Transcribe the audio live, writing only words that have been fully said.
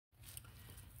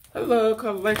Hello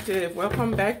collective,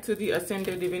 welcome back to the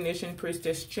Ascended Divination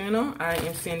Priestess channel. I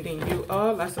am sending you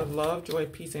all lots of love, joy,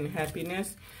 peace, and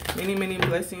happiness. Many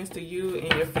blessings to you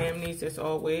and your families as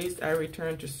always. I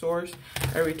return to source.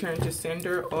 I return to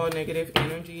sender all negative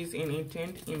energies and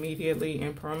intent immediately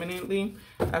and permanently.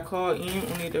 I call in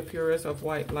only the purest of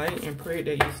white light and pray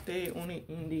that you stay only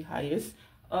in the highest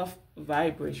of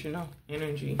vibrational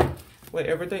energy.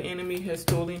 Whatever the enemy has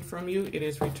stolen from you, it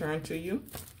is returned to you.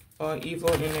 All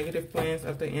evil and negative plans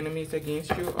of the enemies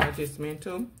against you are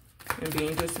dismantled and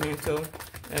being dismantled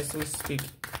as we speak.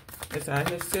 As I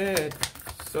have said,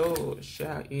 so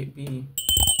shall it be.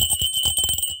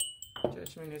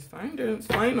 Judgment is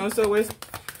final. So it's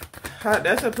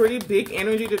that's a pretty big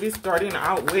energy to be starting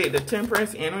out with. The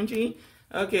Temperance energy.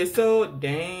 Okay, so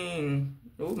dang.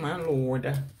 Oh my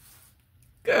Lord.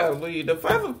 Golly, the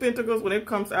Five of Pentacles, when it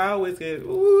comes out, I always get,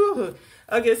 ooh.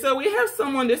 Okay, so we have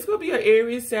someone, this could be an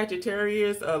Aries,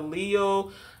 Sagittarius, a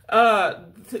Leo.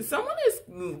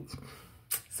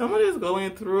 Someone is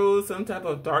going through some type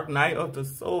of dark night of the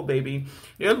soul, baby.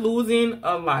 They're losing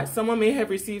a lot. Someone may have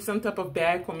received some type of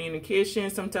bad communication,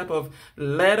 some type of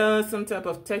letter, some type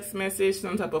of text message,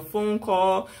 some type of phone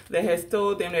call that has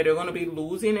told them that they're going to be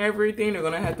losing everything. They're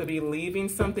going to have to be leaving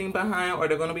something behind, or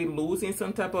they're going to be losing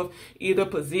some type of either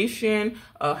position,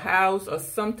 a house, or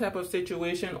some type of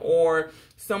situation, or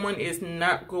someone is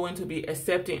not going to be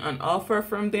accepting an offer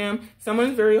from them.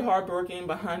 Someone's very heartbroken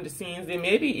behind the scenes. They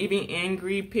may be even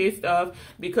angry, pissed off,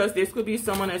 because this could be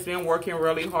someone that's been working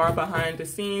really hard behind the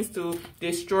scenes to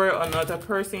destroy another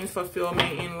person's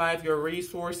fulfillment in life, your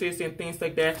resources and things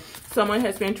like that. Someone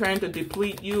has been trying to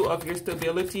deplete you of your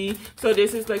stability. So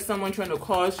this is like someone trying to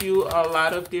cause you a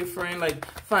lot of different like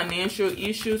financial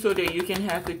issues so that you can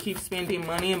have to keep spending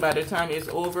money, and by the time it's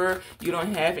over, you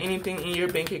don't have anything in your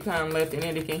bank account left, and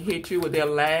then they can hit you with their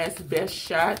last best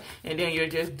shot, and then you're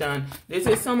just done. This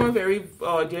is someone very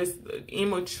just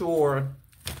immature.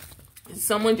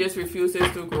 Someone just refuses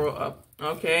to grow up.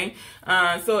 Okay,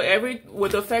 so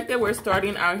with the fact that we're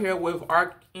starting out here with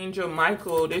Archangel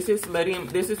Michael, this is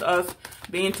us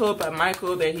being told by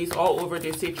Michael that he's all over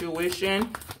this situation.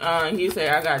 He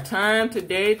said, I got time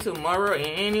today, tomorrow, and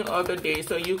any other day.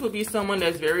 So you could be someone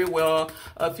that's very well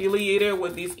affiliated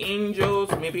with these angels.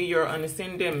 Maybe you're an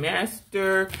ascended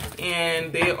master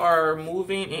and they are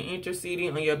moving and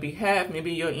interceding on your behalf.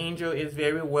 Maybe your angel is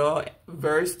very well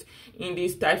versed in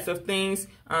these types of things.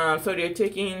 So they're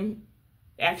taking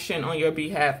action on your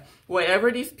behalf.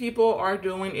 Whatever these people are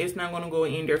doing is not going to go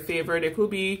in their favor. There could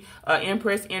be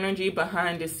Empress energy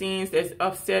behind the scenes that's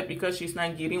upset because she's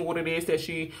not getting what it is that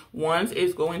she wants.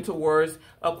 Is going towards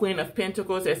a Queen of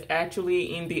Pentacles that's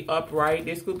actually in the upright.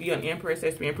 This could be an Empress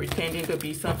that's been pretending to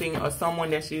be something or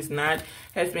someone that she's not,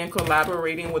 has been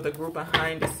collaborating with a group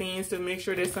behind the scenes to make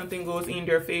sure that something goes in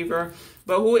their favor.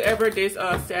 But whoever this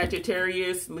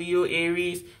Sagittarius, Leo,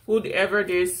 Aries, whoever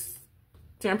this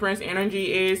Temperance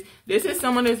energy is, this is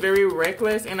someone that's very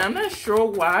reckless, and I'm not sure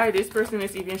why this person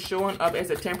is even showing up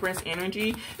as a Temperance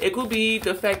energy. It could be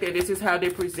the fact that this is how they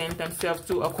present themselves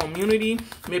to a community.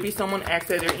 Maybe someone acts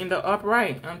that they're in the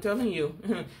upright. I'm telling you.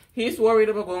 He's worried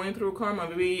about going through karma.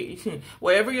 Maybe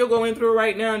whatever you're going through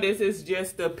right now, this is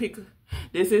just the pick.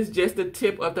 This is just the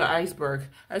tip of the iceberg.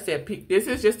 I said peak. This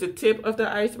is just the tip of the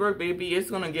iceberg, baby. It's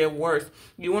going to get worse.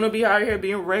 You want to be out here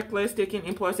being reckless, taking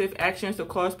impulsive actions to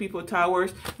cause people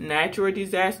towers, natural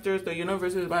disasters. The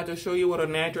universe is about to show you what a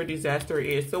natural disaster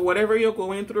is. So whatever you're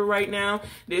going through right now,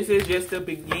 this is just the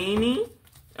beginning.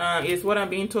 Is what I'm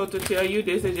being told to tell you.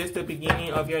 This is just the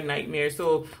beginning of your nightmare.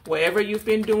 So whatever you've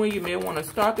been doing, you may want to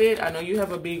stop it. I know you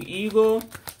have a big ego.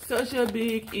 Such a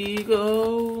big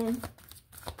ego.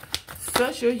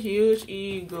 Such a huge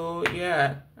ego.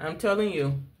 Yeah, I'm telling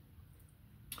you.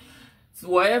 So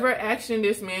whatever action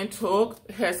this man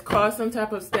took has caused some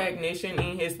type of stagnation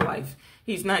in his life.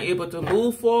 He's not able to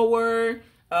move forward.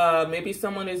 Maybe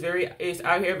someone is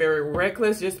out here very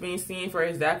reckless, just being seen for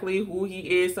exactly who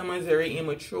he is. Someone's very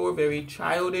immature, very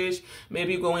childish,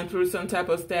 maybe going through some type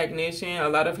of stagnation, a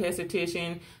lot of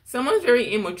hesitation. Someone's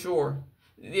very immature.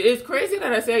 It's crazy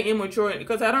that I say immature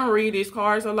because I don't read these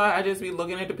cards a lot. I just be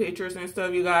looking at the pictures and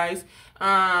stuff, you guys.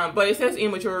 But it says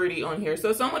immaturity on here.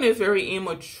 So someone is very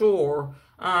immature.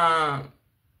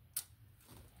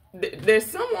 There's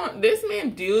someone, this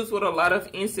man deals with a lot of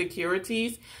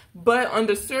insecurities, but on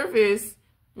the surface,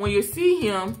 when you see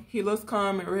him, he looks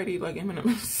calm and ready, like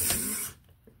Eminem.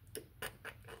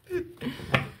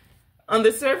 On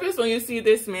the surface, when you see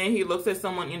this man, he looks at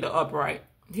someone in the upright.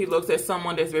 He looks at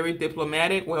someone that's very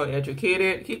diplomatic,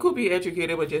 well-educated. He could be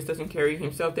educated, but just doesn't carry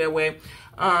himself that way.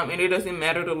 And it doesn't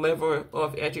matter the level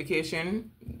of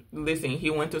education. listen, he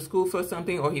went to school for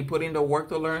something, or he put in the work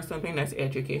to learn something. That's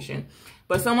education.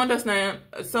 But someone does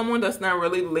not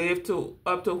really live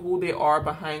up to who they are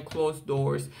behind closed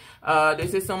doors.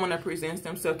 This is someone that presents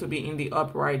themselves to be in the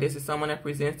upright. This is someone that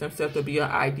presents themselves to be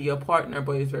an ideal partner,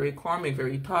 but is very karmic,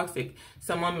 very toxic.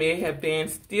 Someone may have been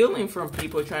stealing from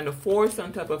people, trying to force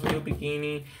some type of new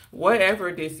beginning.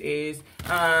 Whatever this is,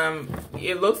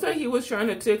 it looks like he was trying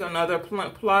to take another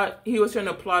plot. He was trying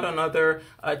to plot another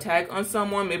attack on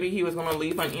someone. Maybe he was going to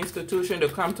leave an institution to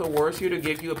come towards you, to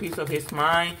give you a piece of his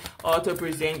mind, or to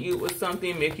present you with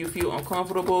something, make you feel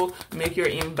uncomfortable, make your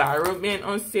environment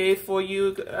unsafe for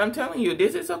you. I'm telling you,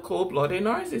 this is a cold-blooded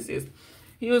narcissist.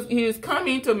 He is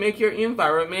coming to make your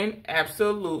environment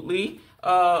absolutely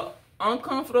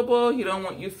uncomfortable. He don't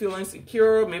want you feeling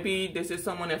secure. Maybe this is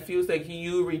someone that feels like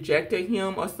you rejected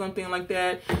him or something like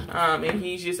that, and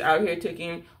he's just out here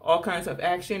taking all kinds of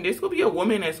action. This could be a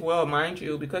woman as well, mind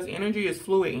you, because energy is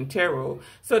fluid in tarot.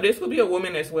 So this could be a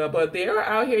woman as well, but they are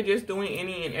out here just doing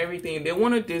any and everything. They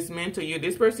want to dismantle you.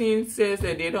 This person says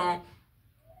that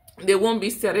they won't be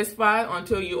satisfied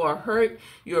until you are hurt,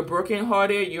 you're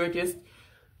brokenhearted, you're just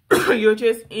you're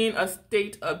just in a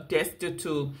state of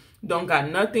destitute. Don't got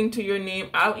nothing to your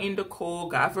name, out in the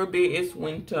cold. God forbid it's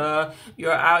winter.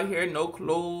 You're out here, no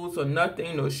clothes or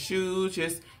nothing, no shoes,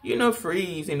 just, you know,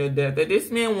 freezing to death. That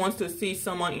this man wants to see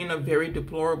someone in a very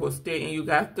deplorable state, and you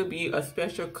got to be a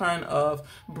special kind of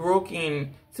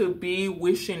broken to be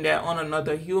wishing that on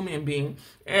another human being.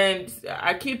 And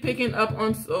I keep picking up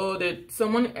on so that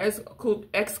someone else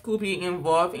could be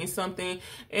involved in something.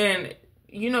 And,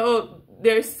 you know,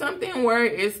 there's something where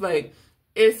it's like,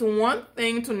 it's one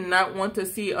thing to not want to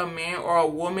see a man or a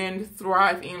woman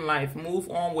thrive in life, move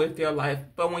on with their life.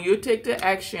 But when you take the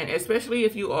action, especially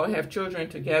if you all have children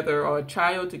together or a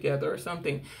child together or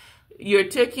something, you're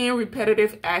taking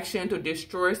repetitive action to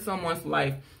destroy someone's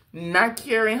life, not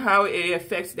caring how it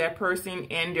affects that person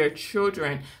and their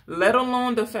children, let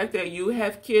alone the fact that you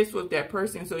have kids with that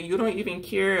person, so you don't even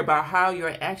care about how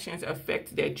your actions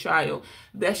affect that child.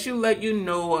 That should let you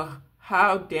know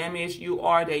how damaged you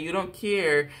are, that you don't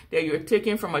care that you're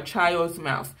taking from a child's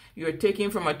mouth. You're taking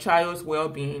from a child's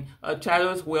well-being, a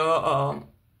child's welfare,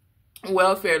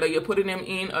 that you're putting them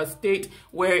in a state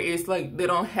where it's like they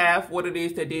don't have what it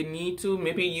is that they need to.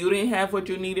 Maybe you didn't have what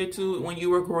you needed to when you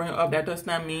were growing up. That does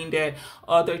not mean that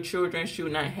other children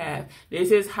should not have.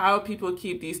 This is how people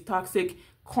keep these toxic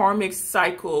karmic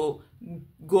cycle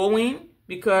going,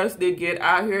 because they get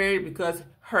out here, because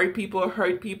hurt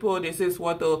people. This is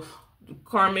what the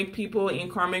karmic people in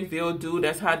Karmicville do.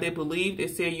 That's how they believe. They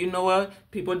say, you know what,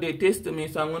 people did this to me,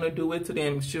 so I'm going to do it to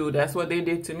them. Shoot, that's what they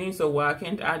did to me, so why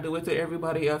can't I do it to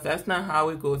everybody else? That's not how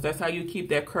it goes. That's how you keep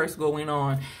that curse going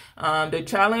on. The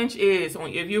challenge is,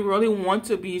 if you really want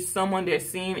to be someone that's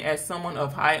seen as someone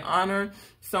of high honor,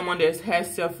 someone that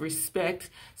has self-respect,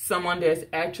 someone that's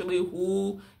actually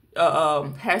who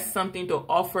has something to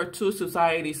offer to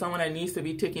society, someone that needs to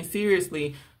be taken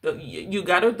seriously, you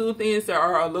got to do things that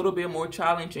are a little bit more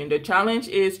challenging. The challenge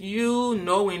is you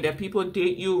knowing that people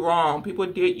did you wrong, people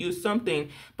did you something,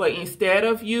 but instead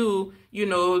of you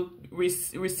know,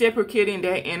 reciprocating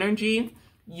that energy,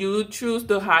 you choose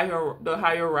the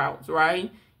higher routes,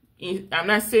 right? I'm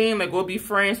not saying like go be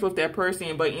friends with that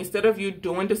person, but instead of you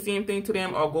doing the same thing to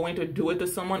them or going to do it to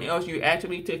someone else, you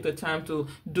actually take the time to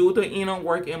do the inner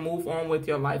work and move on with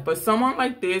your life. But someone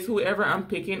like this, whoever I'm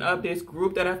picking up, this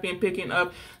group that I've been picking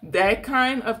up, that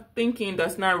kind of thinking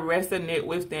does not resonate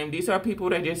with them. These are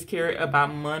people that just care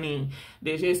about money.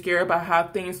 They just care about how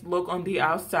things look on the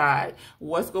outside.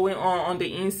 What's going on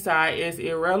the inside is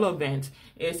irrelevant.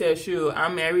 It says, shoot,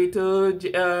 I'm married to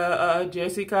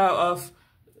Jessica of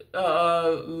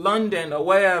London or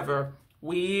wherever.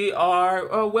 We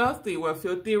are wealthy, we're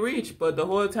filthy rich, but the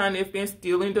whole time they've been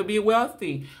stealing to be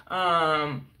wealthy.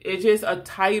 It's just a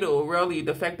title, really.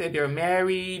 The fact that they're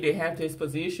married, they have this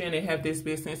position, they have this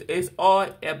business, it's all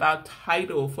about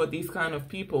title for these kind of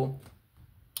people.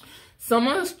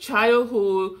 Someone's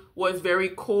childhood was very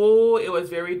cold. It was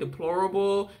very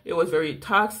deplorable. It was very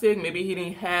toxic. Maybe he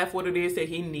didn't have what it is that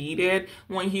he needed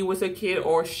when he was a kid,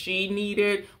 or she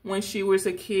needed when she was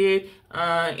a kid.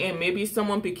 And maybe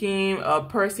someone became a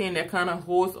person that kind of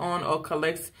holds on or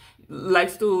collects,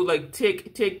 likes to like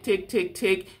take,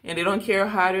 and they don't care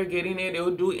how they're getting it. They'll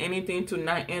do anything to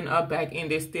not end up back in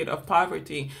this state of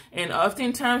poverty. And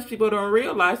oftentimes people don't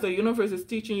realize the universe is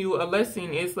teaching you a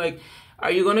lesson. It's like,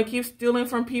 Are you going to keep stealing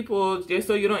from people just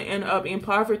so you don't end up in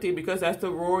poverty? Because that's the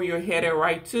road you're headed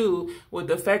right to, with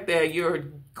the fact that you're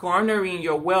garnering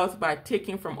your wealth by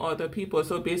taking from other people.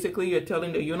 So basically you're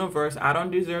telling the universe, I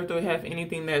don't deserve to have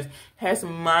anything that has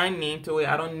my name to it.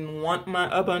 I don't want my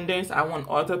abundance. I want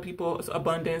other people's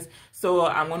abundance. So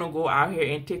I'm going to go out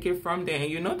here and take it from them.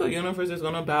 And you know the universe is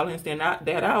going to balance that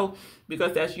out,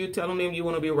 because that's you telling them you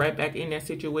want to be right back in that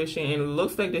situation. And it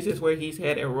looks like this is where he's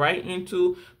headed, right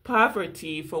into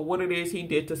poverty for what it is he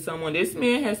did to someone. This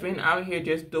man has been out here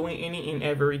just doing any and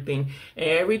everything. And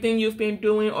everything you've been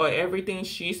doing, or everything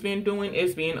she's been doing,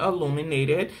 is being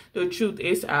illuminated. The truth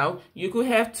is out. You could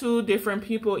have two different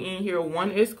people in here.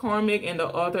 One is karmic and the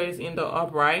other is in the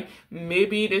upright.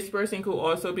 Maybe this person could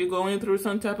also be going through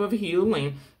some type of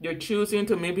healing. They're choosing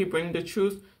to maybe bring the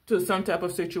truth to some type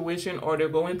of situation, or they're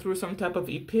going through some type of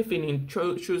epiphany,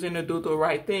 choosing to do the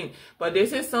right thing. But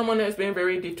this is someone that's been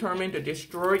very determined to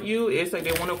destroy you. It's like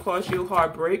they want to cause you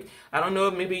heartbreak. I don't know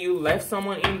if maybe you left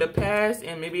someone in the past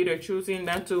and maybe they're choosing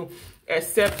not to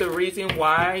accept the reason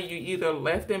why you either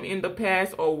left them in the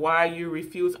past or why you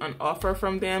refuse an offer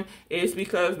from them. Is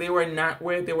because they were not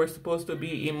where they were supposed to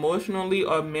be emotionally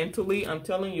or mentally. I'm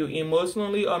telling you,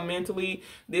 emotionally or mentally,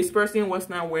 this person was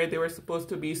not where they were supposed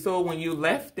to be. So when you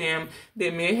left them,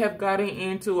 they may have gotten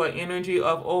into an energy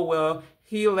of, oh, well,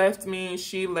 he left me,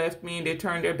 she left me, they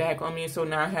turned their back on me, so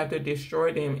now I have to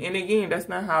destroy them. And again, that's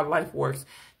not how life works.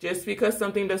 Just because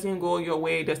something doesn't go your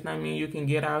way does not mean you can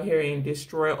get out here and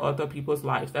destroy other people's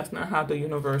lives. That's not how the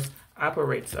universe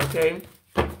operates, okay?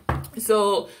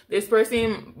 So this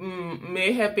person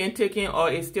may have been taking or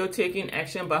is still taking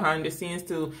action behind the scenes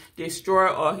to destroy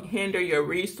or hinder your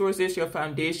resources, your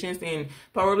foundations, and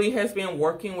probably has been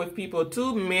working with people.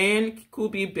 Two men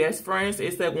could be best friends.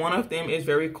 It's like one of them is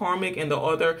very karmic and the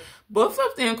other, both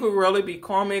of them could really be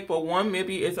karmic, but one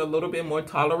maybe is a little bit more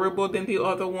tolerable than the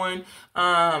other one.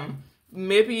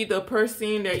 Maybe the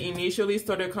person that initially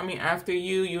started coming after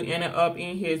you, you ended up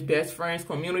in his best friend's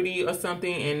community or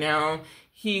something, and now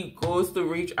he goes to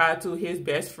reach out to his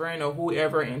best friend or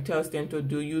whoever and tells them to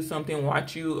do you something,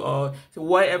 watch you, or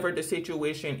whatever the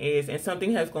situation is. And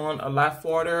something has gone a lot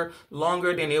farther,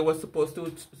 longer than it was supposed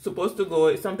to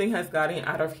go. Something has gotten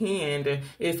out of hand,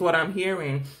 is what I'm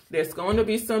hearing. There's going to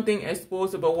be something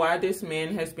exposed about why this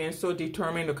man has been so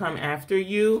determined to come after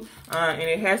you. And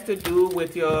it has to do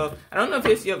with your, I don't know if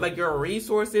it's your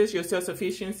resources, your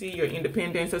self-sufficiency, your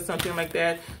independence, or something like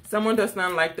that. Someone does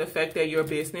not like the fact that you're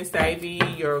business savvy,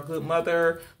 you're a good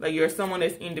mother, like you're someone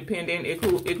that's independent. It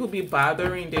could be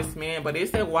bothering this man, but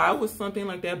it's like, why would something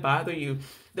like that bother you?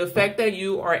 The fact that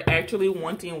you are actually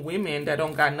wanting women that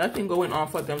don't got nothing going on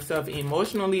for themselves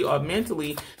emotionally or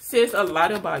mentally says a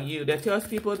lot about you. That tells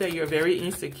people that you're very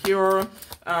insecure,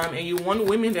 and you want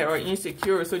women that are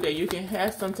insecure so that you can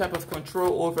have some type of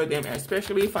control over them,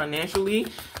 especially financially.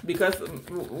 Because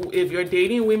if you're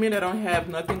dating women that don't have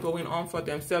nothing going on for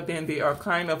themselves, then they are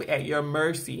kind of at your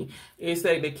mercy. It's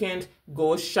like they can't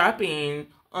go shopping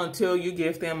until you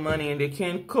give them money, and they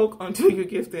can't cook until you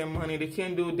give them money. They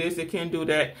can't do this, they can't do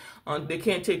that. They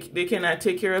cannot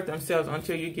take care of themselves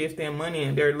until you give them money,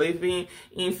 and they're living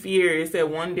in fear. It's that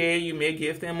one day you may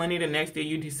give them money, the next day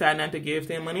you decide not to give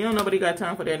them money. Oh, nobody got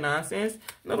time for that nonsense.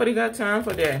 Nobody got time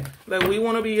for that. Like, we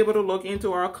want to be able to look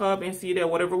into our cup and see that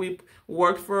whatever we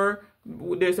work for,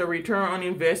 there's a return on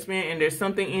investment, and there's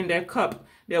something in that cup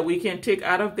that we can take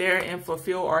out of there and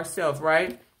fulfill ourselves,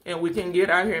 right? And we can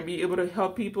get out here and be able to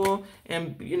help people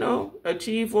and, you know,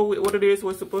 achieve what it is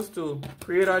we're supposed to,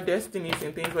 create our destinies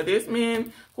and things. But this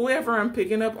man, whoever I'm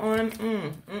picking up on,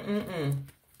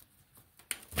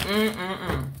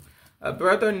 a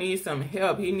brother needs some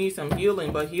help. He needs some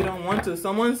healing, but he don't want to.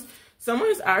 Someone's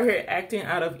out here acting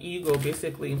out of ego,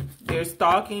 basically. They're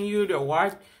stalking you. They're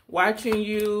watching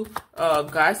you,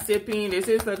 gossiping. This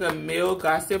is like a male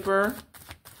gossiper.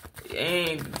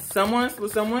 And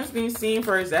someone's being seen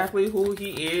for exactly who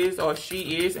he is or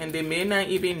she is, and they may not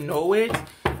even know it.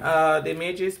 They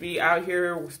may just be out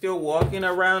here still walking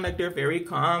around like they're very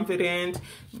confident,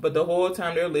 but the whole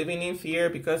time they're living in fear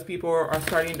because people are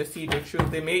starting to see the truth.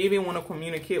 They may even want to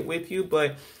communicate with you,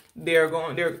 but they're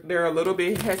a little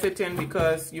bit hesitant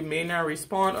because you may not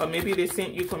respond, or maybe they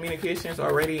sent you communications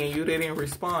already and you didn't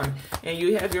respond, and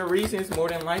you have your reasons more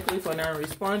than likely for not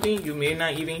responding. You may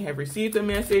not even have received the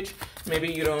message.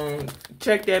 Maybe you don't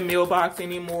check that mailbox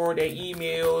anymore, that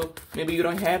email. Maybe you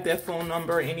don't have that phone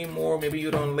number anymore. Maybe you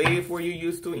don't live where you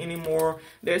used to anymore.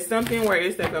 There's something where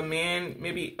it's like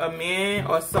maybe a man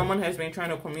or someone has been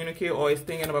trying to communicate or is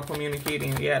thinking about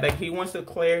communicating. Yeah, like he wants to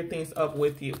clear things up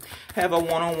with you. Have a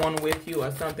one-on-one someone with you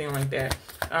or something like that.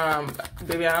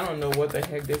 Baby, I don't know what the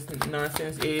heck this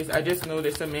nonsense is. I just know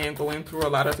there's a man going through a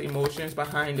lot of emotions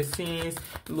behind the scenes,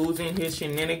 losing his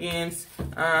shenanigans.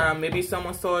 Maybe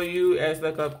someone saw you as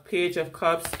like a page of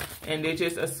cups and they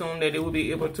just assumed that they would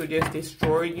be able to just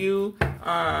destroy you.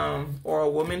 Or a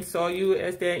woman saw you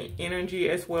as that energy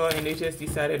as well, and they just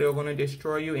decided they were going to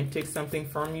destroy you and take something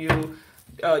from you.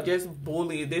 Just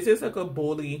bully. This is like a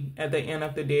bully at the end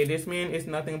of the day. This man is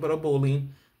nothing but a bully.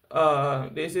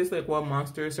 This is like what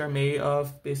monsters are made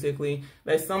of, basically.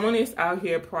 Like someone is out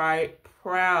here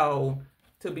proud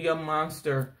to be a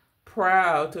monster,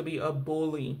 proud to be a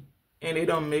bully, and it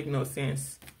don't make no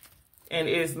sense. And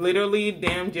it's literally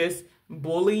them just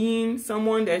bullying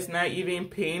someone that's not even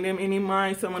paying them any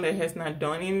mind, someone that has not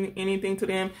done anything to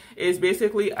them. Is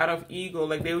basically out of ego.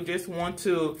 Like they would just want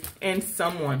to end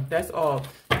someone. That's all.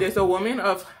 There's a woman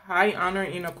of high honor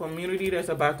in a community that's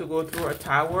about to go through a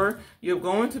tower. You're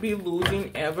going to be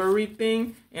losing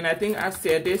everything. And I think I've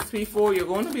said this before. You're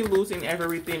going to be losing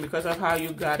everything because of how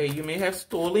you got it. You may have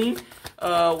stolen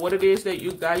what it is that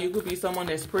you got. You could be someone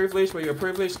that's privileged, but your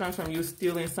privilege comes from you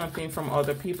stealing something from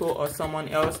other people or someone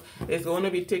else. It's going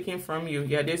to be taken from you.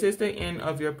 Yeah, this is the end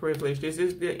of your privilege. This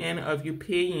is the end of you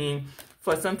paying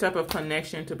for some type of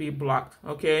connection to be blocked,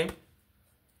 okay?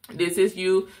 This is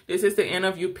the end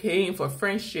of you paying for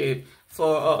friendship,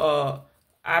 for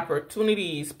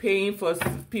opportunities, paying for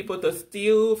people to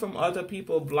steal from other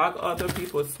people, block other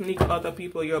people, sneak other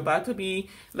people. You're about to be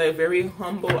like very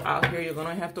humble out here. You're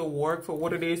gonna have to work for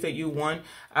what it is that you want.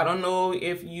 I don't know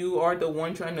if you are the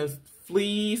one trying to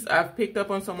fleece. I've picked up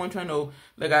on someone trying to,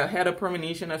 like, I had a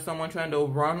premonition of someone trying to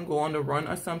go on the run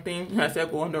or something. I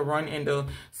said go on the run, and the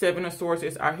Seven of Swords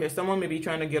is out here. Someone may be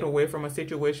trying to get away from a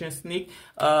situation, sneak,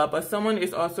 but someone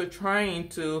is also trying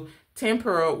to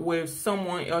temper with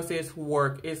someone else's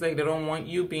work. It's like they don't want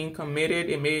you being committed.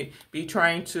 It may be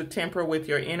trying to temper with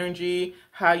your energy,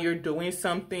 how you're doing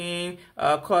something,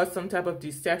 cause some type of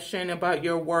deception about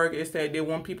your work. It's that they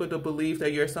want people to believe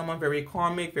that you're someone very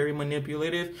karmic, very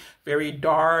manipulative, very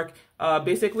dark.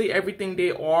 Basically everything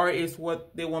they are is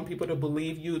what they want people to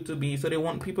believe you to be. So they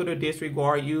want people to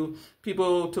disregard you,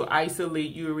 people to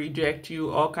isolate you, reject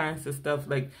you, all kinds of stuff.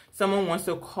 Like someone wants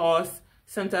to cause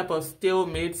some type of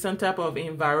stalemate, some type of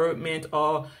environment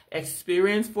or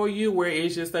experience for you where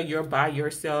it's just like you're by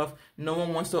yourself. No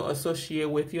one wants to associate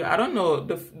with you. I don't know.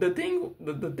 The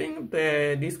thing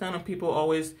that these kind of people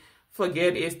always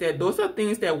forget is that those are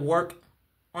things that work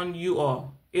on you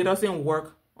all. It doesn't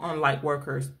work on light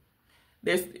workers.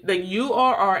 There's like you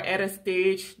all are at a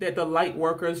stage that the light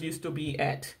workers used to be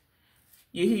at.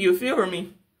 You feel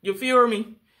me? You feel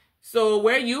me? So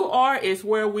where you are is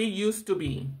where we used to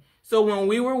be. So when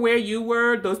we were where you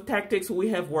were, those tactics we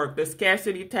have worked, the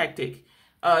scarcity tactic,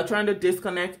 trying to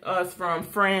disconnect us from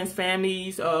friends,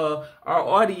 families, our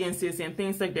audiences and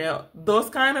things like that. Those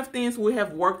kind of things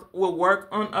will work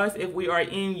on us if we are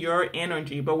in your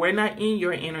energy, but we're not in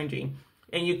your energy.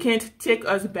 And you can't take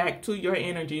us back to your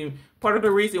energy. Part of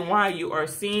the reason why you are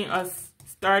seeing us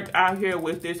start out here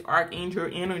with this archangel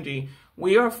energy,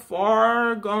 we are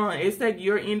far gone. It's like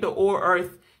you're in the old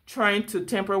earth, trying to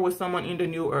temper with someone in the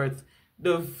new earth.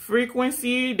 The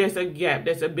frequency, there's a gap,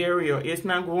 there's a barrier. It's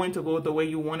not going to go the way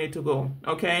you want it to go,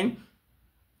 okay?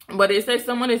 But it says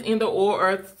someone is in the old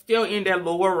earth, still in that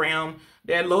lower realm,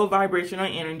 that low vibrational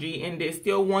energy, and they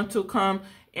still want to come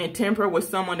and temper with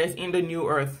someone that's in the new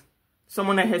earth,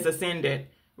 someone that has ascended,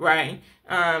 right?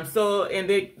 So, and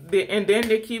then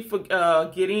they keep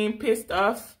getting pissed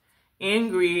off,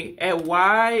 angry at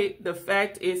why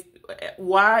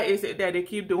is it that they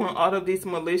keep doing all of these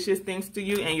malicious things to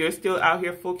you, and you're still out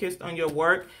here focused on your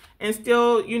work and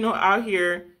still, you know, out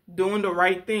here doing the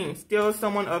right thing, still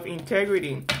someone of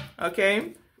integrity,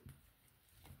 okay?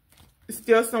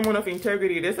 Still someone of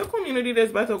integrity. There's a community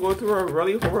that's about to go through a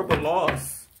really horrible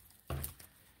loss.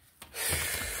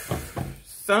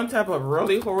 Some type of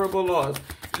really horrible loss.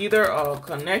 Either a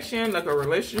connection, like a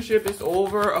relationship is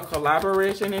over, a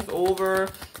collaboration is over.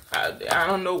 I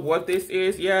don't know what this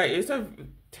is. Yeah, it's a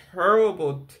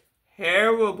terrible,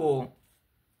 terrible.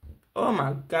 Oh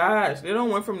my gosh. They don't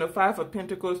went from the Five of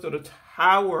Pentacles to the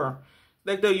Tower.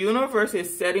 Like the universe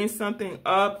is setting something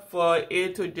up for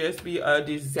it to just be a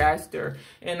disaster.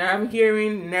 And I'm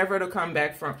hearing never to come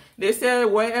back from. They said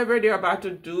whatever they're about to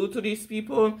do to these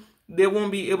people, they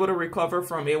won't be able to recover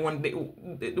from it. When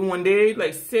they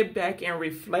like sit back and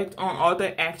reflect on all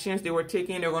the actions they were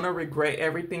taking, they're going to regret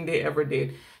everything they ever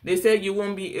did. They said you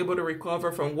won't be able to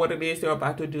recover from what it is they're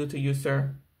about to do to you,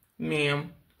 sir,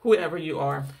 ma'am, whoever you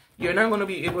are. You're not going to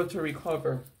be able to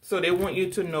recover. So they want you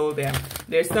to know that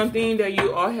there's something that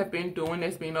you all have been doing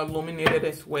that's been illuminated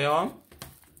as well.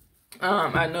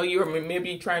 I know you're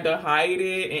maybe trying to hide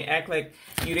it and act like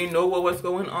you didn't know what was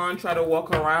going on. Try to walk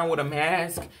around with a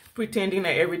mask, pretending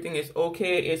that everything is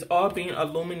okay. It's all being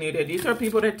illuminated. These are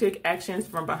people that take actions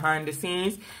from behind the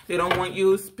scenes. They don't want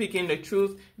you speaking the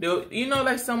truth. They'll, you know,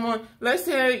 like someone, let's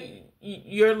say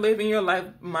you're living your life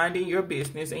minding your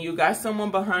business and you got someone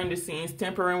behind the scenes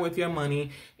tampering with your money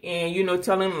and, you know,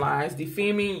 telling lies,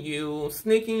 defaming you,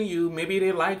 sneaking you. Maybe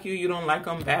they like you, you don't like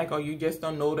them back, or you just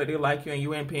don't know that they like you and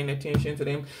you ain't paying attention to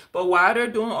them. But while they're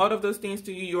doing all of those things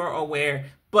to you, you're aware.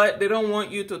 But they don't want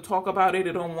you to talk about it.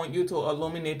 They don't want you to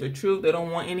illuminate the truth. They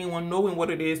don't want anyone knowing what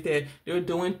it is that they're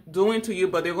doing to you.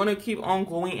 But they're going to keep on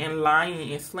going and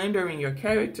lying and slandering your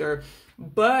character.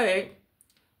 But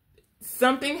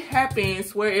something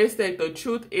happens where it's like the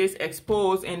truth is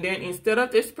exposed, and then instead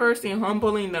of this person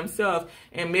humbling themselves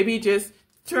and maybe just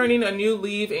turning a new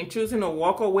leaf and choosing to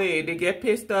walk away, they get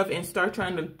pissed off and start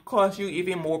trying to cause you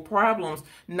even more problems,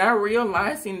 not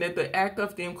realizing that the act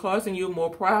of them causing you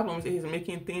more problems is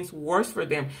making things worse for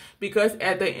them. Because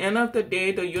at the end of the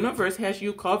day, the universe has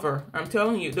you covered. I'm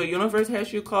telling you, the universe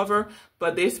has you covered.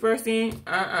 But this person,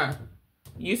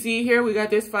 you see here, we got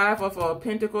this 5 of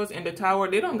Pentacles in the Tower.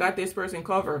 They don't got this person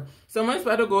covered. Someone's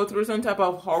about to go through some type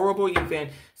of horrible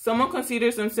event. Someone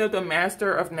considers themselves the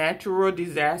master of natural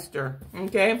disaster,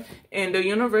 okay? And the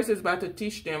universe is about to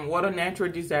teach them what a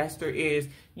natural disaster is.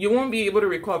 You won't be able to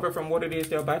recover from what it is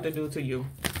they're about to do to you.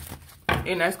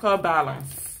 And that's called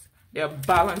balance. They're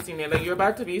balancing it. Like, you're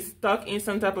about to be stuck in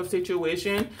some type of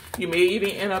situation. You may even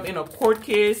end up in a court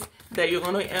case that you're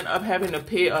going to end up having to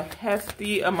pay a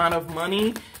hefty amount of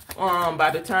money by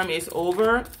the time it's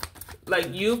over.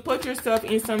 Like, you put yourself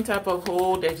in some type of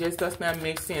hole that just does not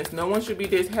make sense. No one should be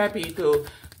this happy to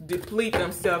deplete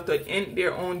themselves, to end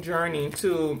their own journey,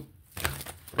 to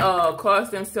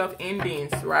cause themselves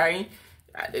endings, right?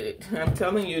 I'm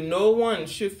telling you, no one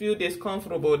should feel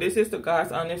discomfortable. This is the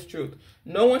God's honest truth.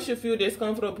 No one should feel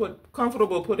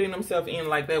comfortable putting themselves in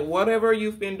like that. Whatever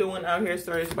you've been doing out here,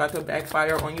 sir, is about to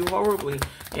backfire on you horribly.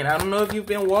 And I don't know if you've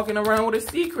been walking around with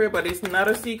a secret, but it's not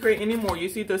a secret anymore. You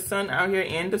see the sun out here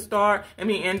and the star, and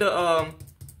the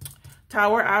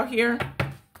tower out here.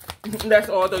 That's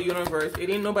all the universe. It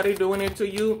ain't nobody doing it to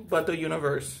you but the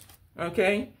universe.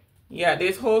 Okay? Yeah,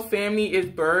 this whole family is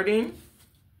burdened.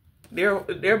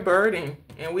 They're burdened,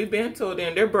 and we've been told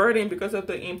them they're burdened because of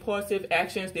the impulsive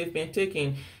actions they've been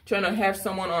taking, trying to have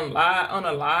someone on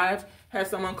a live, have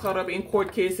someone caught up in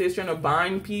court cases, trying to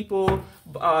bind people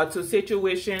to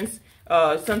situations,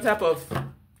 some type of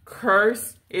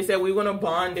curse. Is that we're going to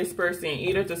bond this person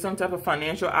either to some type of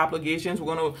financial obligations.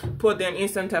 We're going to put them in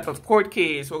some type of court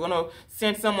case. We're going to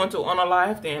send someone to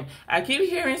unalive them. I keep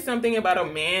hearing something about a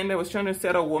man that was trying to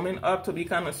set a woman up to be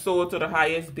kind of sold to the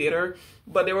highest bidder.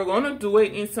 But they were going to do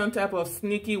it in some type of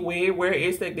sneaky way where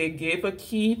it's like they gave a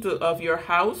key of your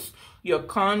house, your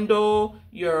condo,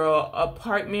 your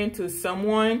apartment to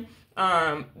someone.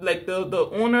 Like the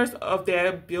owners of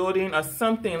that building or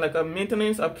something, like a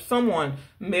maintenance of someone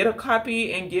made a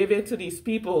copy and gave it to these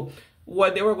people.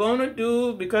 What they were going to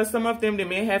do, because some of them, they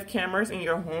may have cameras in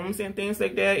your homes and things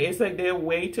like that. It's like they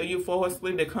wait till you fall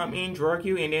asleep to come in, drug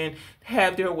you, and then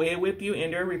have their way with you,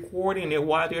 and they're recording it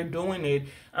while they're doing it.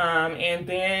 And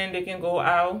then they can go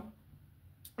out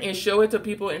and show it to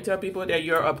people and tell people that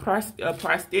you're a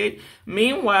prostitute.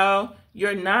 Meanwhile,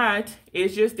 you're not.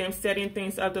 It's just them setting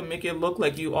things up to make it look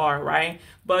like you are, right?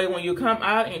 But when you come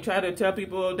out and try to tell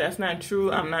people that's not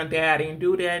true, I'm not that, I didn't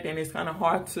do that, then it's kind of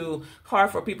hard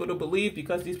for people to believe,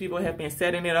 because these people have been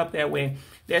setting it up that way.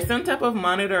 There's some type of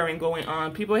monitoring going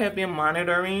on. People have been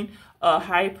monitoring a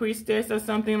high priestess or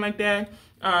something like that.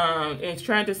 And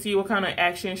trying to see what kind of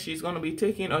action she's going to be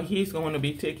taking or he's going to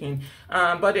be taking.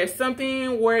 But there's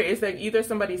something where it's like either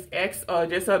somebody's ex or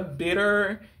just a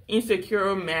bitter,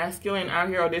 insecure masculine out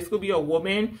here, or this could be a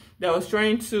woman that was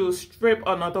trying to strip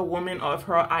another woman of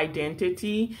her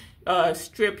identity,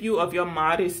 strip you of your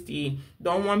modesty.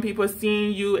 Don't want people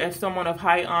seeing you as someone of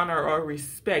high honor or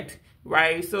respect.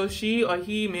 Right, so she or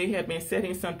he may have been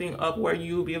setting something up where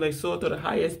you be like sold to the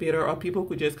highest bidder, or people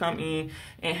could just come in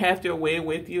and have their way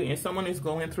with you, and someone is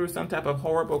going through some type of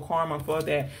horrible karma for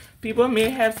that. People may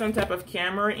have some type of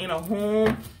camera in a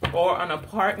home or an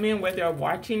apartment where they're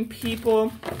watching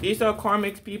people. These are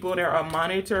karmic people that are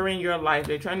monitoring your life.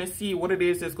 They're trying to see what it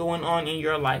is that's going on in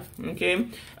your life, okay?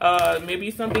 Maybe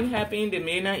something happened. They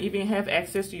may not even have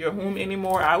access to your home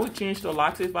anymore. I would change the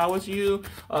locks if I was you.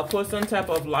 Put some type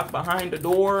of lock behind the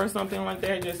door or something like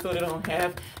that, just so they don't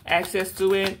have access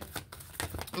to it.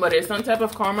 But there's some type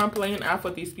of karma playing out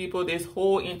for these people, this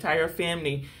whole entire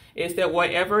family. Is that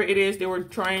whatever it is they were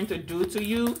trying to do to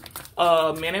you,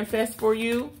 manifest for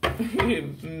you,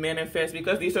 manifest,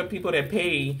 because these are people that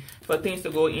pay for things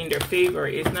to go in their favor.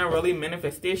 It's not really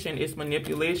manifestation, it's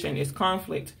manipulation, it's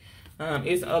conflict,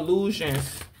 it's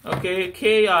illusions. Okay,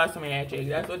 chaos magic.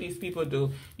 That's what these people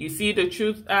do. You see the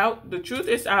truth out. The truth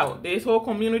is out. This whole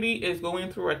community is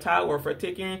going through a tower for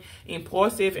taking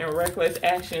impulsive and reckless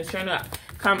actions, trying to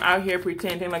come out here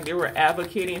pretending like they were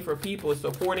advocating for people,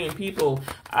 supporting people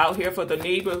out here for the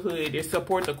neighborhood. They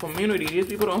support the community. These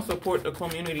people don't support the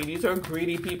community. These are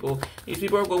greedy people. These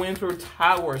people are going through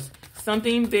towers.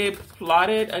 Something they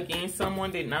plotted against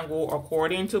someone did not go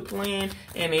according to plan,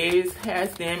 and it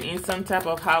has them in some type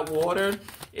of hot water.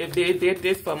 If they did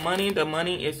this for money, the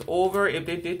money is over. If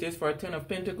they did this for a 10 of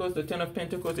Pentacles, the 10 of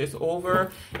Pentacles is over.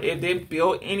 If they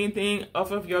built anything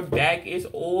off of your back, it's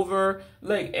over.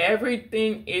 Like,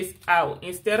 everything is out.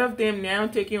 Instead of them now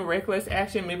taking reckless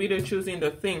action, maybe they're choosing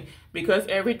the thing. Because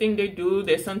everything they do,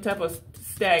 there's some type of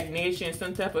stagnation,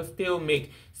 some type of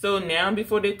stalemate. So now,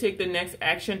 before they take the next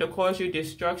action to cause you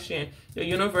destruction, the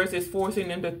universe is forcing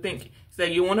them to think. So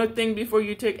you want to think before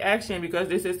you take action, because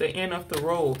this is the end of the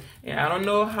road. And I don't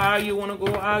know how you want to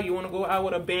go out. You want to go out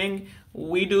with a bang?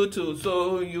 We do too.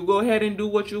 So you go ahead and do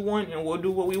what you want, and we'll do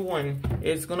what we want.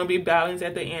 It's going to be balanced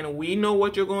at the end. We know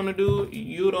what you're going to do.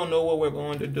 You don't know what we're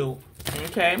going to do.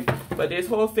 Okay? But this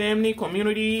whole family,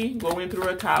 community, going through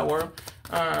a tower.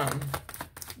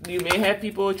 You may have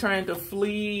people trying to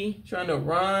flee, trying to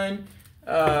run.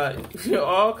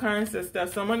 All kinds of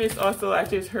stuff. Someone is also, I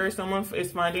just heard someone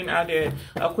is finding out that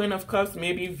a Queen of Cups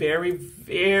may be very,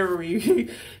 very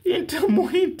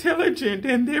more intelligent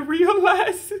than they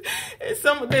realize.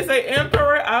 There's an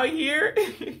emperor out here.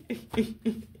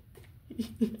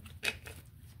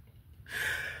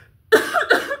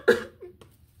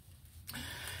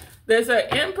 There's an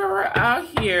emperor out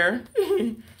here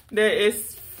that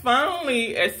is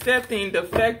finally accepting the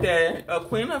fact that a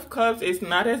Queen of Cups is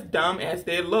not as dumb as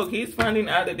they look. He's finding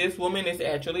out that this woman is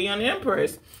actually an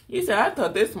empress. He said, I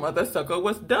thought this mother sucker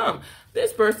was dumb.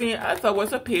 This person I thought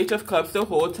was a Page of Cups the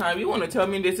whole time. You want to tell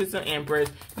me this is an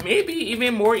empress? Maybe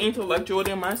even more intellectual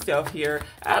than myself here.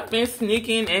 I've been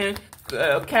sneaking and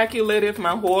calculative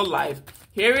my whole life.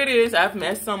 Here it is. I've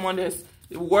met someone that's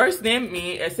worse than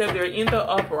me, except they're in the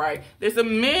upright. There's a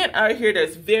man out here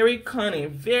that's very cunning,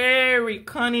 very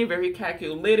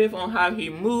calculative on how he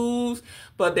moves.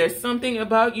 But there's something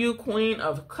about you, Queen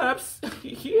of Cups.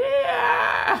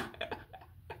 Yeah.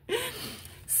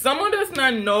 Someone does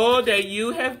not know that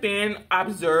you have been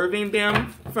observing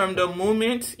them from the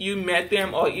moment you met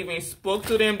them or even spoke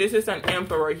to them. This is an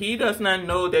emperor. He does not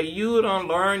know that you don't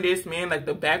learn this man like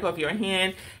the back of your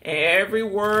hand. And every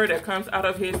word that comes out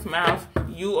of his mouth,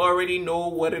 you already know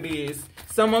what it is.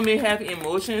 Someone may have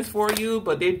emotions for you,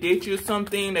 but they did you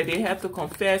something that they have to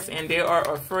confess, and they are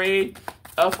afraid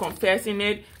of confessing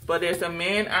it. But there's a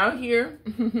man out here.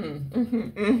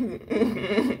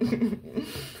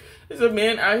 There's a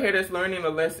man out here that's learning a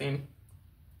lesson.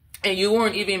 And you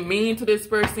weren't even mean to this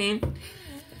person.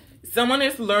 Someone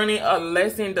is learning a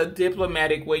lesson the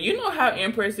diplomatic way. You know how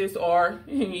empresses are.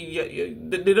 They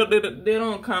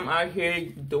don't come out here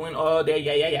doing all that.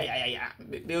 Yeah.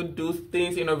 They'll do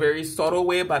things in a very subtle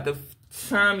way. By the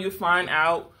time you find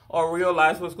out or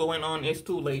realize what's going on, it's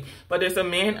too late. But there's a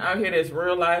man out here that's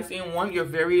realizing, one, you're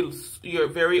very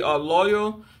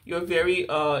loyal. You're very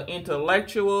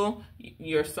intellectual.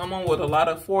 You're someone with a lot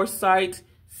of foresight.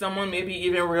 Someone maybe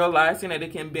even realizing that they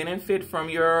can benefit from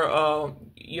your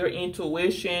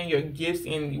intuition, your gifts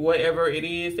in whatever it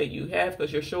is that you have,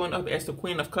 because you're showing up as the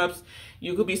Queen of Cups.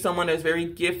 You could be someone that's very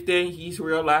gifted. He's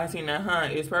realizing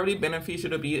that, it's probably beneficial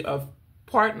to be a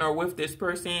partner with this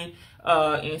person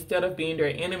instead of being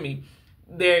their enemy.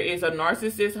 There is a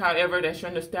narcissist, however, that's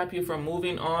trying to stop you from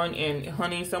moving on. And,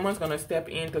 honey, someone's going to step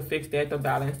in to fix that, to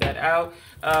balance that out.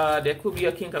 There could be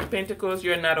a King of Pentacles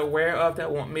you're not aware of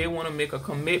that may want to make a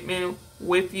commitment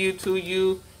with you, to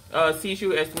you, sees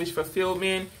you as wish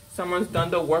fulfillment. Someone's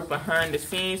done the work behind the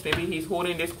scenes. Maybe he's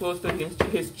holding this close to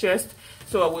his chest.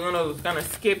 So we're gonna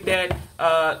skip that.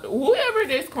 Whoever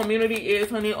this community is,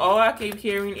 honey, all I keep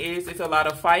hearing is it's a lot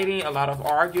of fighting, a lot of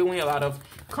arguing, a lot of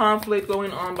conflict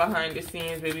going on behind the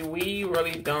scenes. Baby, we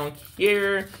really don't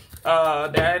care.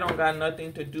 That don't got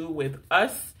nothing to do with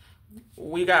us.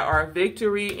 We got our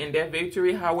victory, and that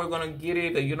victory, how we're gonna get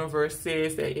it, the universe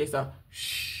says that it's a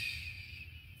shh.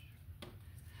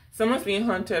 Someone's being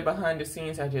hunted behind the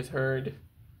scenes, I just heard.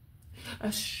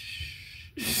 A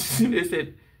shh. They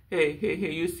said, hey,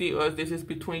 you see us, this is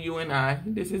between you and I.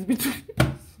 This is between us.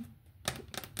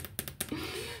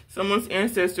 Someone's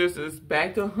ancestors is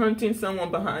back to hunting someone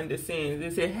behind the scenes. They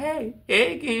say, hey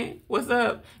again, what's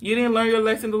up? You didn't learn your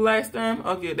lesson the last time?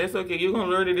 Okay, that's okay. You're going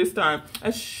to learn it this time.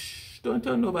 Shh, don't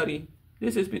tell nobody.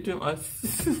 This is between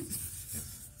us.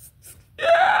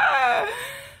 Yeah.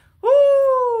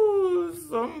 Woo,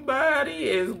 somebody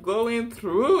is going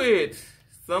through it.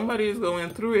 Somebody is going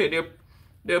through it.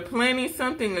 They're planning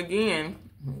something again.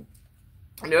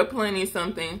 They're planning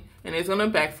something, and it's going to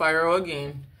backfire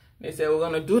again. They said, we're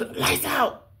going to do the lights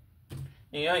out.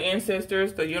 And your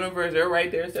ancestors, the universe, they're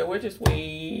right there. So we're just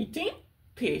waiting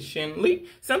patiently.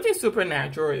 Something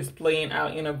supernatural is playing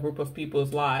out in a group of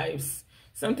people's lives.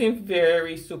 Something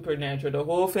very supernatural. The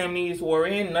whole family is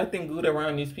worrying. Nothing good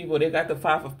around these people. They got the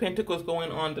 5 of Pentacles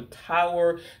going on, the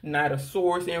Tower, Knight of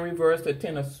Swords in reverse, the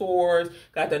 10 of Swords.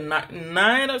 Got the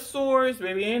 9 of Swords.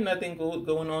 Baby, ain't nothing good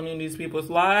going on in these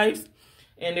people's lives.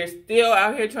 And they're still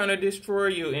out here trying to destroy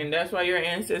you. And that's why your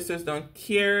ancestors don't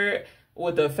care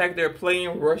with the fact they're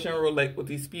playing Russian roulette with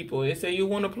these people. They say, you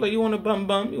want to play, you want to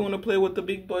bum, you want to play with the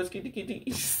big boys, kitty.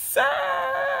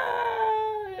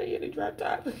 Yeah, they drop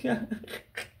top.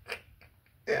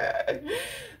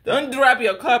 Don't drop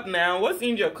your cup now. What's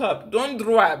in your cup? Don't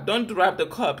drop the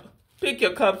cup. Pick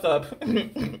your cups up.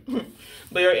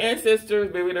 But your ancestors,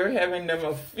 baby, they're having them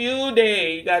a few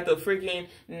days. You got the freaking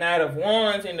Knight of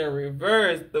Wands in the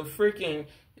reverse. The freaking,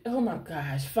 oh my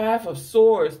gosh, 5 of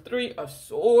Swords, 3 of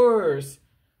Swords.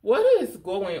 What is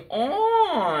going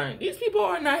on? These people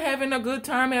are not having a good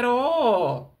time at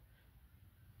all.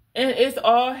 And it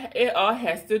all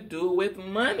has to do with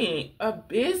money. A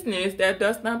business that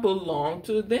does not belong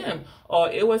to them.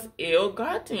 Or it was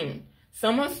ill-gotten.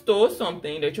 Someone stole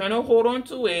something. They're trying to hold on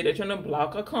to it. They're trying to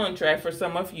block a contract for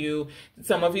some of you.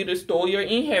 Some of you that stole your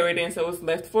inheritance that was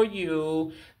left for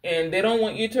you. And they don't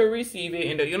want you to receive it.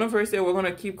 And the universe said, we're going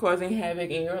to keep causing havoc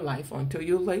in your life until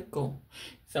you let go.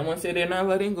 Someone said they're not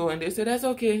letting go. And they said, that's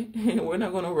okay. We're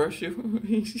not going to rush you.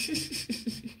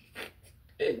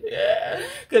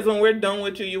 Because when we're done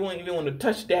with you, you won't even want to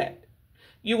touch that.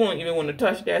 You won't even want to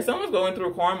touch that. Someone's going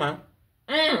through karma.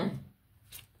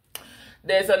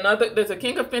 There's a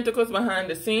King of Pentacles behind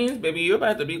the scenes. Baby, you're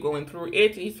about to be going through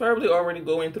it. He's probably already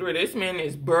going through it. This man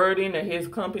is burdened that his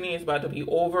company is about to be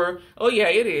over. Oh, yeah,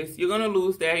 it is. You're going to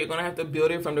lose that. You're going to have to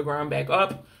build it from the ground back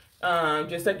up.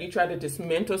 Just like you try to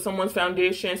dismantle someone's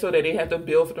foundation so that they have to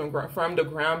build from the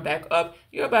ground back up,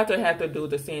 you're about to have to do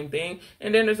the same thing.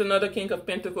 And then there's another King of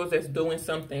Pentacles that's doing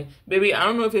something. Baby, I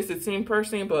don't know if it's the same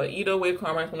person, but either way,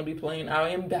 karma is going to be playing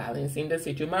out and balancing the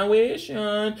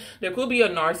situation. There could be a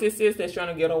narcissist that's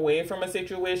trying to get away from a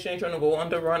situation, trying to go on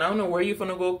the run. I don't know where you're going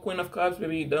to go, Queen of Cups,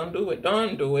 baby. Don't do it.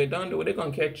 Don't do it. Don't do it. They're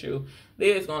going to catch you.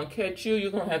 They're going to catch you.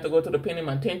 You're going to have to go to the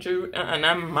penitentiary.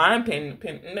 Not my pen.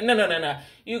 No.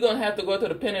 You're going to have to go to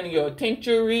the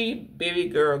penitentiary. Baby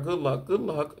girl, good luck. Good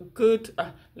luck. Good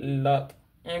luck.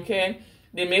 Okay?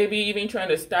 They may be even trying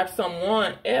to stop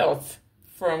someone else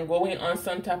from going on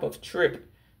some type of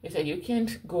trip. They say, you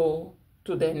can't go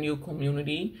to that new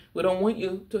community. We don't want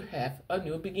you to have a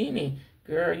new beginning.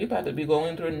 Girl, you about to be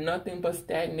going through nothing but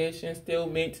stagnation,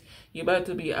 stalemate. You about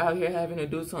to be out here having to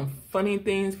do some funny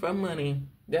things for money.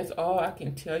 That's all I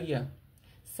can tell you.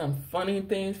 Some funny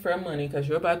things for money, because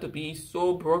you're about to be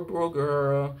so broke,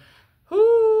 girl.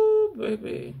 Whoo,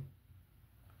 baby.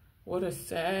 What a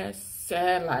sad,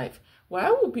 sad life. Why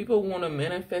would people want to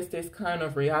manifest this kind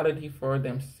of reality for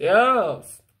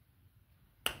themselves?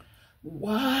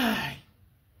 Why?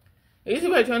 These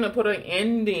people are trying to put an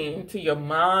ending to your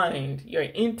mind, your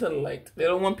intellect. They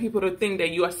don't want people to think that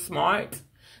you are smart.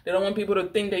 They don't want people to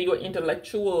think that you are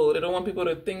intellectual. They don't want people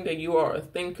to think that you are a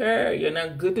thinker. You're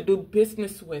not good to do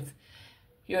business with.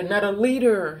 You're not a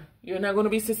leader. You're not going to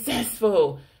be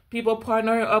successful. People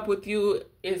partnering up with you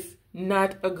is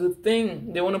not a good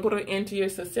thing. They want to put an end to your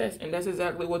success. And that's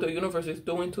exactly what the universe is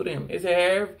doing to them. It's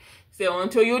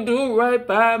until you do right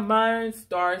by my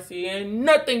star seeing,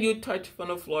 nothing you touch from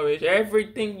the flourish.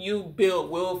 Everything you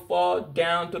build will fall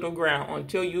down to the ground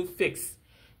until you fix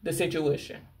the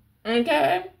situation.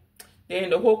 Okay?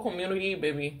 Then the whole community,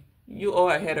 baby, you all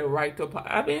had a right to poverty.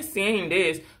 I've been saying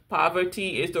this.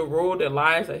 Poverty is the road that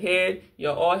lies ahead. You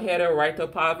all had a right to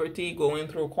poverty, going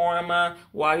through karma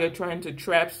while you're trying to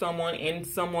trap someone in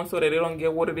someone so that they don't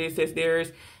get what it is that's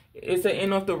theirs. It's the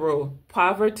end of the road.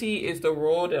 Poverty is the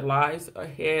road that lies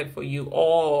ahead for you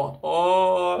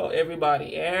all.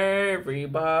 Everybody.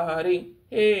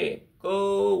 Hey,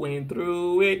 going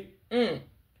through it.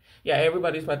 Yeah,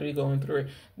 everybody's about to be going through it.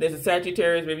 There's a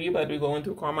Sagittarius, baby. You about to be going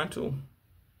through karma too.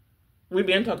 We've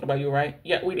been talking about you, right?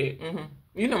 Yeah, we did.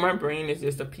 You know, my brain is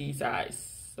just a pea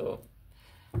size. So,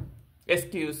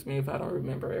 excuse me if I don't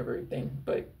remember everything.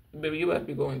 But baby, you about to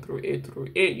be going through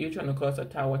it. You're trying to cause a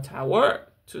tower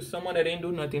to someone that ain't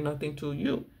do nothing to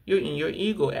you. You're in your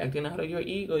ego, acting out of your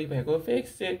ego. You better go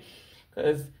fix it.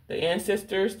 Because the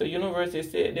ancestors, the universe, they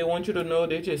said they want you to know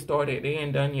they just started. They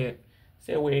ain't done yet.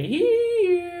 Say we're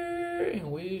here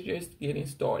and we're just getting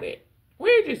started.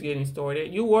 We're just getting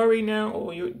started. You worry now?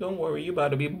 Oh, you don't worry. You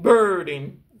about to be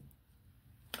birding.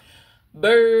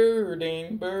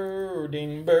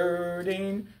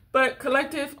 But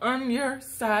collective on your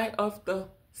side of the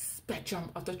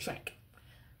spectrum of the track.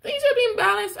 Things are being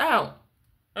balanced out.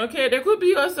 Okay, there could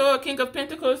be also a King of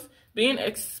Pentacles being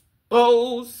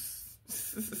exposed.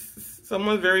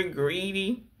 Someone very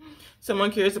greedy.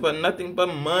 Someone cares about nothing but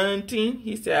money.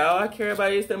 He said, all I care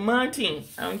about is the money.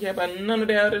 I don't care about none of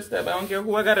the other stuff. I don't care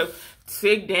who I got to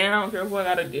take down. I don't care who I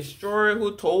got to destroy.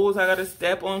 Who toes I got to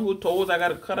step on. Who toes I got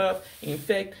to cut up. In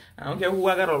fact, I don't care who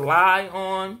I got to lie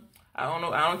on. I don't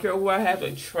know. I don't care who I have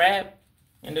to trap.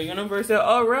 And the universe said,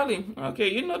 oh, really? Okay,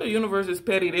 you know the universe is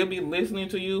petty. They'll be listening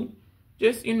to you.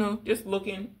 Just, you know, just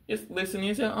looking, just listening.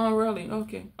 And say, oh, really?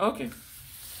 Okay, okay.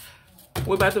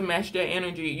 We're about to match that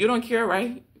energy. You don't care,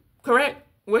 right? Correct?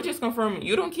 We're just confirming.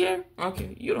 You don't care?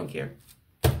 Okay, you don't care.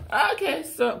 Okay,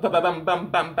 so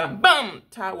bam,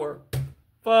 tower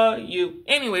for you.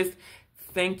 Anyways,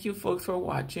 thank you folks for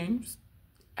watching.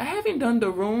 I haven't done the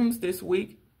rooms this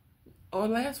week or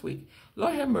last week.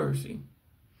 Lord have mercy.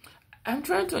 I'm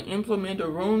trying to implement the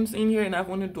runes in here, and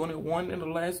I've only done it one in the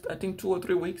last, I think, 2 or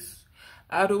 3 weeks.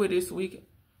 I'll do it this week.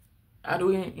 I'll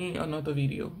do it in another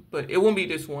video, but it won't be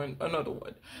this one, another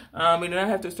one. And then I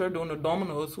have to start doing the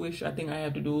dominoes, which I think I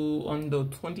have to do on the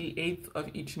 28th of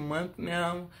each month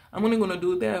now. I'm only going to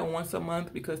do that once a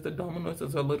month because the dominoes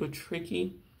is a little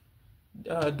tricky.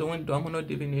 Doing domino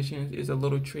divinations is a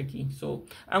little tricky. So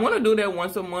I'm going to do that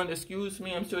once a month. Excuse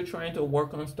me, I'm still trying to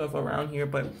work on stuff around here,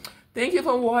 but thank you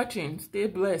for watching. Stay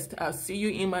blessed. I'll see you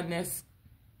in my next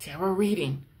tarot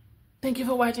reading. Thank you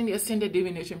for watching the Ascended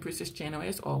Divination Priestess channel.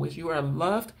 As always, you are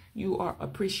loved. You are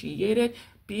appreciated.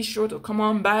 Be sure to come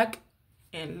on back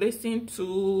and listen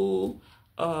to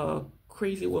a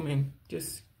crazy woman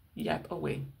just yap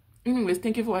away. Anyways,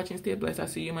 thank you for watching. Stay blessed. I'll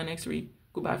see you in my next read.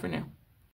 Goodbye for now.